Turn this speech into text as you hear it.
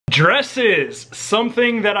Dresses,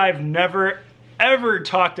 something that I've never ever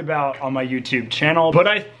talked about on my YouTube channel, but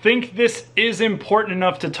I think this is important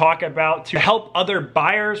enough to talk about to help other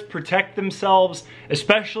buyers protect themselves,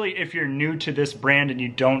 especially if you're new to this brand and you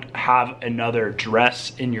don't have another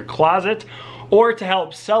dress in your closet, or to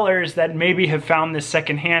help sellers that maybe have found this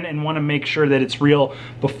secondhand and want to make sure that it's real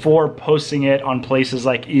before posting it on places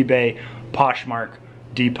like eBay, Poshmark,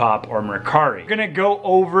 Depop, or Mercari. We're gonna go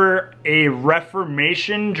over a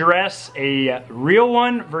Reformation dress, a real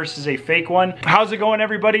one versus a fake one. How's it going,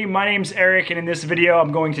 everybody? My name's Eric, and in this video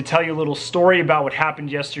I'm going to tell you a little story about what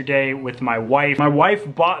happened yesterday with my wife. My wife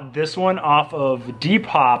bought this one off of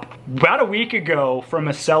Depop about a week ago from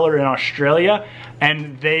a seller in Australia,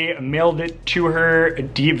 and they mailed it to her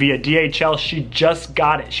via DHL. She just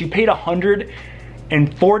got it. She paid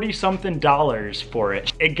 $140 something for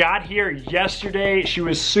it. It got here yesterday. She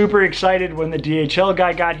was super excited when the DHL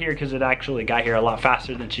guy got here because it actually got here a lot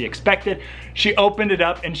faster than she expected. She opened it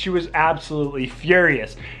up and she was absolutely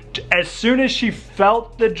furious. As soon as she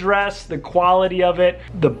felt the dress, the quality of it,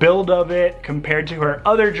 the build of it compared to her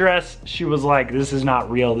other dress, she was like, this is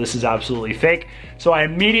not real, this is absolutely fake. So I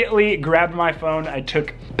immediately grabbed my phone, I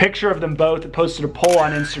took a picture of them both, posted a poll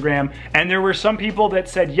on Instagram, and there were some people that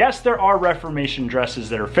said, yes, there are Reformation dresses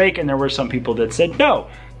that are fake, and there were some people that said, no,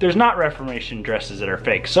 there's not Reformation dresses that are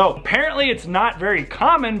fake. So apparently it's not very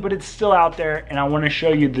common, but it's still out there, and I wanna show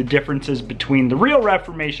you the differences between the real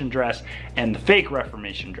Reformation dress and the fake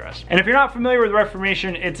Reformation dress. And if you're not familiar with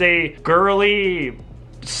Reformation, it's a girly,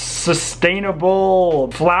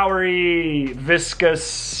 sustainable, flowery,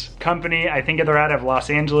 viscous company. I think they're out of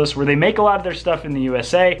Los Angeles, where they make a lot of their stuff in the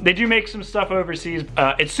USA. They do make some stuff overseas.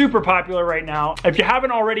 It's super popular right now. If you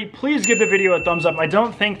haven't already, please give the video a thumbs up. I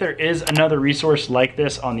don't think there is another resource like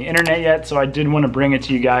this on the internet yet, so I did want to bring it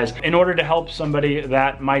to you guys in order to help somebody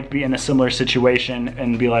that might be in a similar situation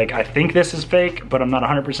and be like, I think this is fake, but I'm not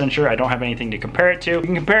 100% sure. I don't have anything to compare it to. You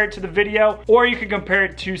can compare it to the video, or you can compare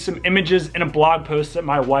it to some images in a blog post that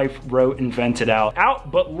my wife wrote and vented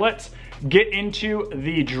out. But let's get into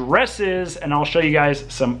the dresses, and I'll show you guys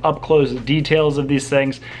some up close details of these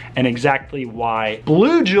things and exactly why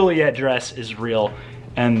blue Juliet dress is real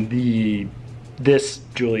and this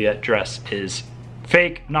Juliet dress is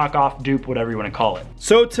fake, knockoff, dupe, whatever you want to call it.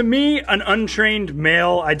 So to me, an untrained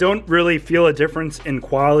male, I don't really feel a difference in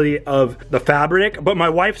quality of the fabric, but my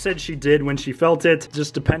wife said she did when she felt it,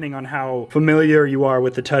 just depending on how familiar you are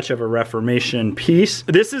with the touch of a Reformation piece.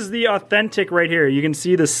 This is the authentic right here. You can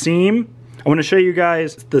see the seam. I want to show you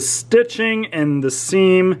guys the stitching and the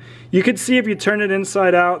seam. You can see if you turn it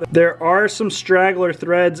inside out, there are some straggler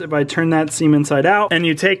threads if I turn that seam inside out. And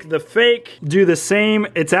you take the fake, do the same.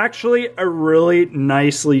 It's actually a really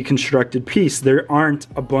nicely constructed piece. There aren't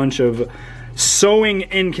a bunch of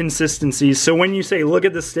sewing inconsistencies. So when you say, look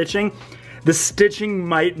at the stitching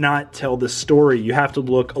might not tell the story. You have to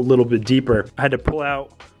look a little bit deeper. I had to pull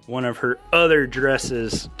out one of her other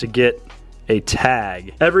dresses to get a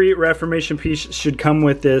tag. Every Reformation piece should come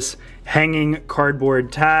with this hanging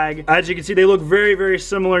cardboard tag. As you can see, they look very, very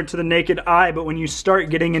similar to the naked eye, but when you start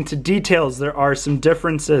getting into details, there are some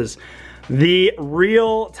differences. The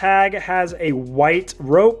real tag has a white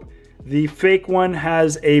rope. The fake one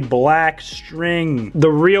has a black string.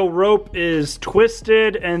 The real rope is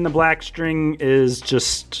twisted and the black string is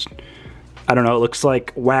just, I don't know, it looks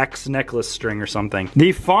like wax necklace string or something.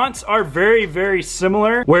 The fonts are very, very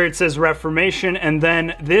similar, where it says Reformation, and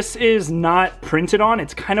then this is not printed on.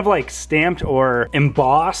 It's kind of like stamped or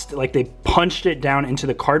embossed, like they punched it down into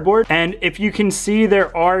the cardboard. And if you can see,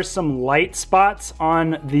 there are some light spots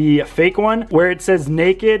on the fake one. Where it says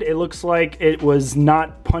naked, it looks like it was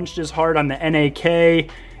not punched as hard on the NAK.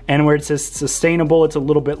 And where it says sustainable, it's a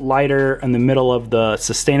little bit lighter in the middle of the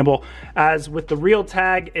sustainable. As with the real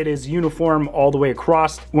tag, it is uniform all the way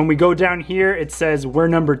across. When we go down here, it says we're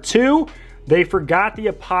number 2. They forgot the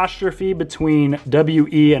apostrophe between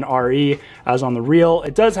W-E and R-E, as on the real.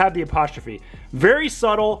 It does have the apostrophe. Very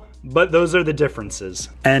subtle, but those are the differences.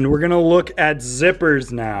 And we're gonna look at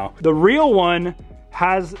zippers now. The real one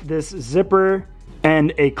has this zipper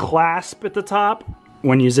and a clasp at the top.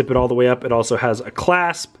 When you zip it all the way up, it also has a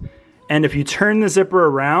clasp. And if you turn the zipper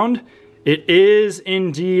around, it is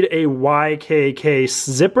indeed a YKK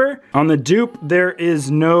zipper. On the dupe, there is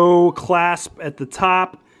no clasp at the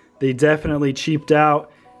top. They definitely cheaped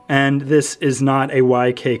out. And this is not a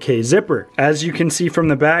YKK zipper. As you can see from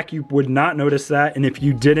the back, you would not notice that. And if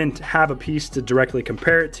you didn't have a piece to directly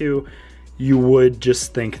compare it to, you would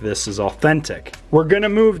just think this is authentic. We're gonna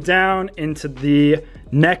move down into the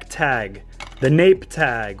neck tag. the nape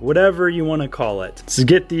tag, whatever you want to call it. Let's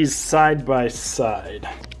get these side by side.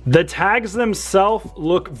 The tags themselves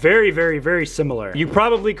look very, very, very similar. You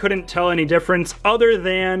probably couldn't tell any difference other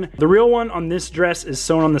than the real one on this dress is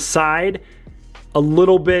sewn on the side a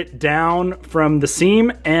little bit down from the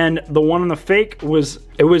seam, and the one on the fake was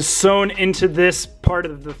sewn into this part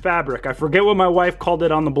of the fabric. I forget what my wife called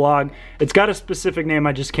it on the blog. It's got a specific name,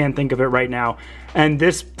 I just can't think of it right now. And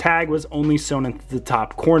this tag was only sewn into the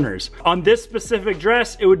top corners. On this specific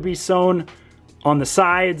dress, it would be sewn on the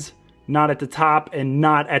sides, not at the top, and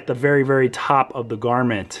not at the very, very top of the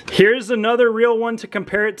garment. Here's another real one to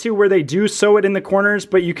compare it to where they do sew it in the corners,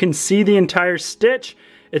 but you can see the entire stitch.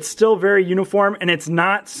 It's still very uniform, and it's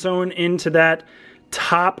not sewn into that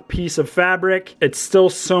top piece of fabric. It's still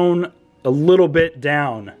sewn a little bit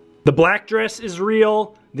down. The black dress is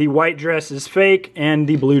real, the white dress is fake, and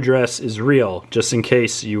the blue dress is real, just in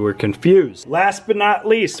case you were confused. Last but not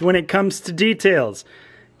least, when it comes to details,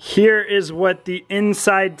 here is what the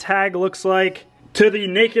inside tag looks like. To the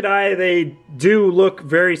naked eye, they do look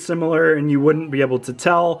very similar and you wouldn't be able to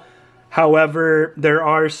tell. However, there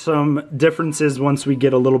are some differences once we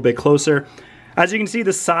get a little bit closer. As you can see,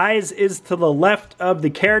 the size is to the left of the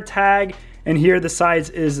care tag, and here the size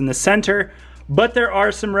is in the center. But there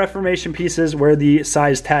are some Reformation pieces where the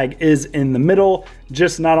size tag is in the middle,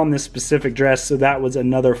 just not on this specific dress, so that was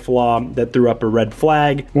another flaw that threw up a red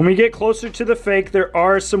flag. When we get closer to the fake, there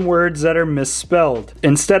are some words that are misspelled.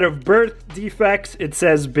 Instead of birth defects, it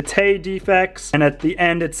says bete defects, and at the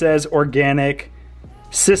end it says organic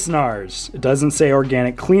cisnars. It doesn't say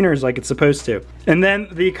organic cleaners like it's supposed to. And then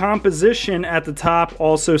the composition at the top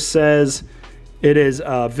also says it is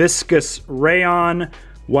viscose rayon,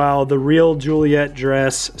 while the real Juliet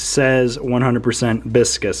dress says 100%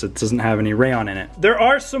 viscose. It doesn't have any rayon in it. There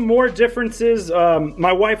are some more differences.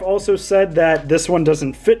 My wife also said that this one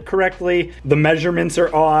doesn't fit correctly. The measurements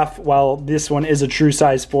are off. While this one is a true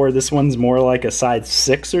size 4, this one's more like a size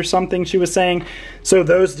 6 or something, she was saying. So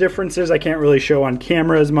those differences I can't really show on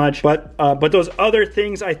camera as much, but those other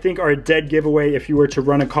things I think are a dead giveaway. If you were to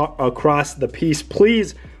run across the piece,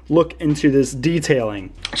 please look into this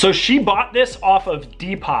detailing. So she bought this off of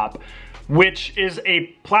Depop, which is a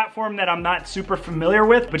platform that I'm not super familiar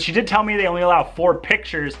with, but she did tell me they only allow 4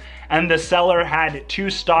 pictures, and the seller had 2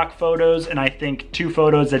 stock photos and I think 2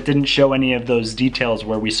 photos that didn't show any of those details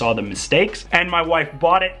where we saw the mistakes. And my wife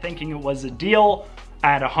bought it thinking it was a deal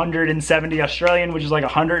at 170 Australian, which is like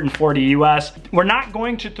 140 US. We're not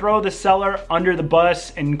going to throw the seller under the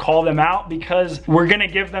bus and call them out, because we're gonna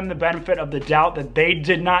give them the benefit of the doubt that they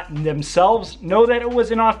did not themselves know that it was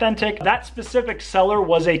inauthentic. That specific seller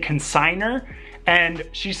was a consignor, and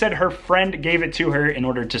she said her friend gave it to her in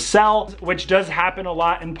order to sell, which does happen a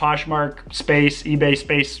lot in Poshmark space, eBay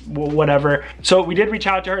space, whatever. So we did reach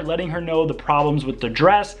out to her, letting her know the problems with the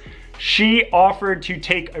dress. She offered to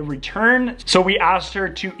take a return, so we asked her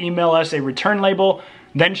to email us a return label.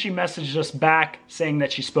 Then she messaged us back saying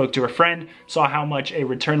that she spoke to her friend, saw how much a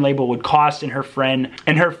return label would cost, and her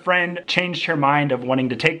friend changed her mind of wanting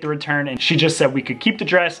to take the return, and she just said we could keep the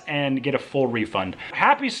dress and get a full refund.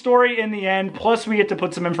 Happy story in the end, plus we get to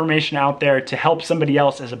put some information out there to help somebody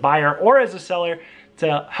else as a buyer or as a seller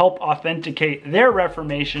to help authenticate their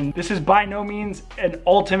Reformation. This is by no means an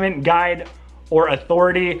ultimate guide or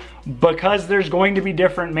authority, because there's going to be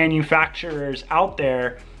different manufacturers out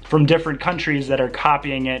there from different countries that are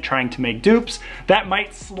copying it, trying to make dupes that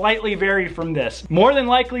might slightly vary from this. More than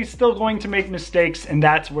likely still going to make mistakes, and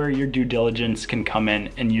that's where your due diligence can come in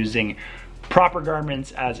and using proper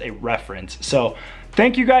garments as a reference. So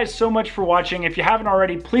thank you guys so much for watching. If you haven't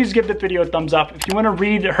already, please give the video a thumbs up. If you want to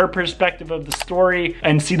read her perspective of the story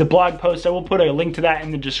and see the blog post, I will put a link to that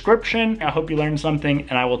in the description. I hope you learned something,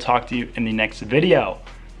 and I will talk to you in the next video.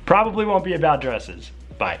 Probably won't be about dresses.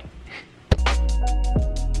 Bye.